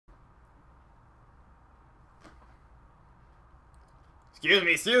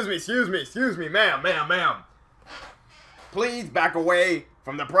Excuse me, ma'am. Please back away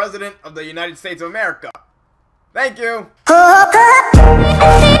from the President of the United States of America. Thank you.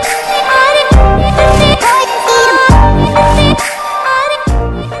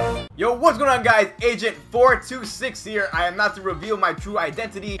 Yo, what's going on, guys? Agent 426 here. I am not to reveal my true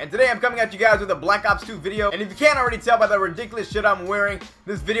identity, and today I'm coming at you guys with a Black Ops 2 video. And if you can't already tell by the ridiculous shit I'm wearing,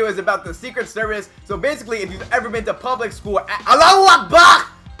 this video is about the Secret Service. So basically, if you've ever been to public school, Allahu Akbar!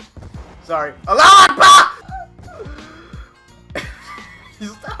 Sorry, Allahu Akbar! You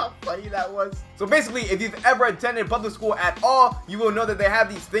saw how funny that was? So basically, if you've ever attended public school at all, you will know that they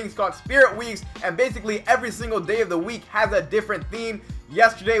have these things called Spirit Weeks, and basically every single day of the week has a different theme.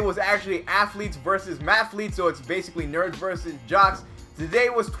 Yesterday was actually athletes versus mathletes, so it's basically nerds versus jocks. Today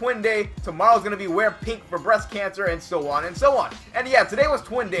was Twin Day, tomorrow's gonna be wear pink for breast cancer, and so on and so on. And yeah, today was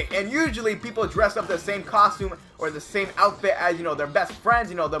Twin Day, and usually people dress up the same costume or the same outfit as, you know, their best friends.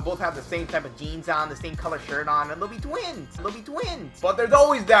 You know, they'll both have the same type of jeans on, the same color shirt on, and they'll be twins. But there's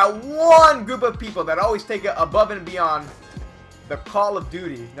always that one group of people that always take it above and beyond the Call of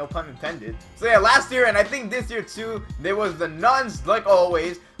Duty, no pun intended. So yeah, last year, and I think this year too, there was the nuns, like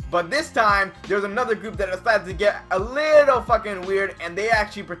always. But this time, there's another group that decided to get a little fucking weird, and they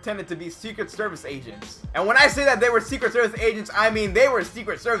actually pretended to be Secret Service agents. And when I say that they were Secret Service agents, I mean they were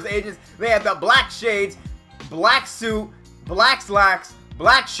Secret Service agents. They had the black shades, black suit, black slacks,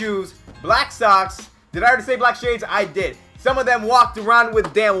 black shoes, black socks. Did I already say black shades? I did. Some of them walked around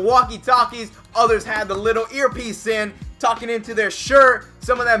with damn walkie-talkies. Others had the little earpiece in, talking into their shirt.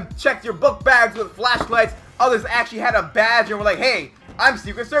 Some of them checked your book bags with flashlights. Others actually had a badge and were like, hey, I'm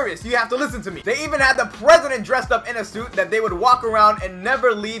Secret Service, you have to listen to me. They even had the president dressed up in a suit that they would walk around and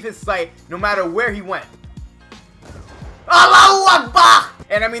never leave his sight, no matter where he went. Allahu Akbar!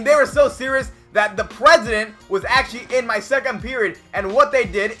 And I mean, they were so serious that the president was actually in my second period, and what they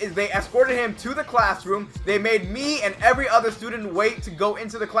did is they escorted him to the classroom. They made me and every other student wait to go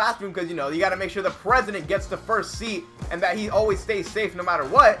into the classroom because, you know, you got to make sure the president gets the first seat and that he always stays safe no matter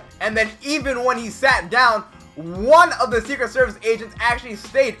what. And then even when he sat down, one of the Secret Service agents actually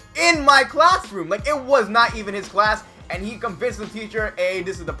stayed in my classroom. Like, it was not even his class, and he convinced the teacher, hey,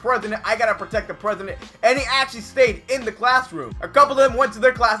 this is the president, I gotta protect the president, and he actually stayed in the classroom. A couple of them went to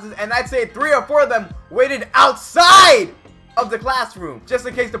their classes, and I'd say 3 or 4 of them waited outside of the classroom, just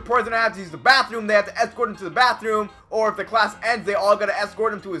in case the president had to use the bathroom. They had to escort him to the bathroom, or if the class ends, they all gotta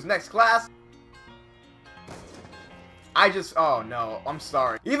escort him to his next class. Oh no, I'm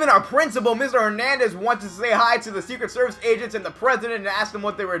sorry. Even our principal, Mr. Hernandez, wanted to say hi to the Secret Service agents and the president and ask them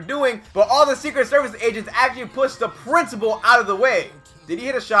what they were doing, but all the Secret Service agents actually pushed the principal out of the way. Did he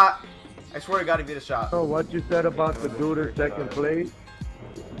hit a shot? I swear to God, he hit a shot. Oh, what you said about the dude in second place?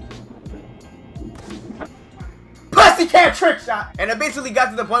 Pussy cat trick shot! And it basically got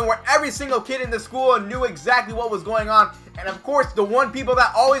to the point where every single kid in the school knew exactly what was going on, and of course, the one people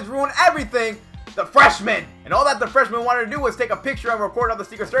that always ruin everything, the freshmen. And all that the freshmen wanted to do was take a picture and record all the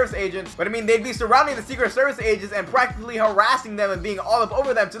Secret Service agents. But I mean, they'd be surrounding the Secret Service agents and practically harassing them and being all up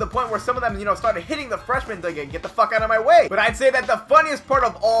over them, to the point where some of them, you know, started hitting the freshmen to get the fuck out of my way. But I'd say that the funniest part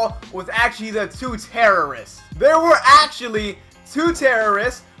of all was actually the 2 terrorists. There were actually 2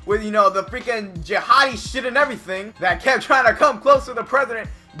 terrorists with, you know, the freaking jihadi shit and everything that kept trying to come close to the president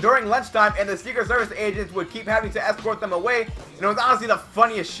during lunchtime, and the Secret Service agents would keep having to escort them away. And it was honestly the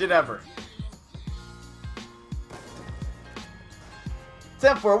funniest shit ever.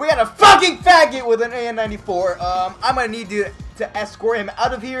 10-4, we got a fucking faggot with an AN-94. I'm gonna need you to escort him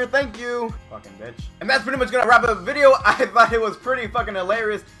out of here, thank you. Fucking bitch. And that's pretty much gonna wrap up the video. I thought it was pretty fucking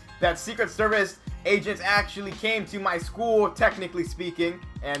hilarious that Secret Service agents actually came to my school, technically speaking.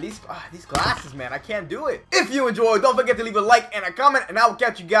 And these glasses, man, I can't do it. If you enjoyed, don't forget to leave a like and a comment, and I will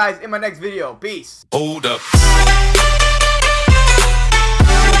catch you guys in my next video. Peace. Hold up.